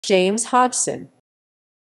James Hodgson.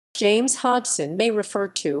 James Hodgson may refer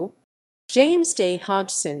to James Day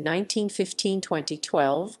Hodgson,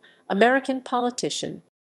 1915–2012, American politician.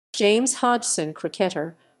 James Hodgson,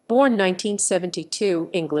 cricketer, born 1972,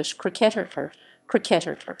 English cricketer,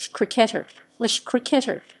 cricketer, cricketer, English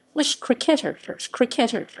cricketer, English cricketer,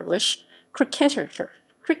 cricketer, English cricketer,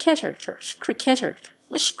 cricketer, cricketer,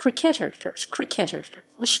 English cricketer, cricketer,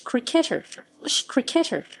 English cricketer, English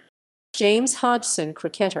cricketer. James Hodgson,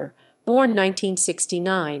 cricketer, born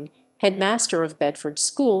 1969, headmaster of Bedford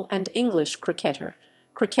School and English cricketer,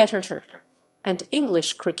 cricketer, and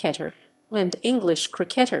English cricketer, and English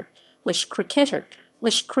cricketer, English cricketer,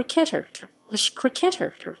 English cricketer, English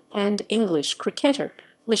cricketer, and English cricketer,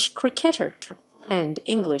 English cricketer, and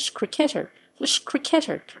English cricketer, English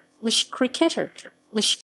cricketer, English cricketer,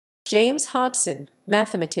 English. James Hodgson,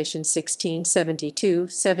 mathematician,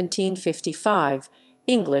 1672–1755,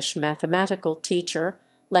 English mathematical teacher,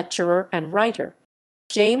 lecturer, and writer.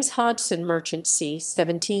 James Hodgson, merchant, c.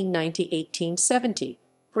 1790–1870,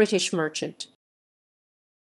 British merchant.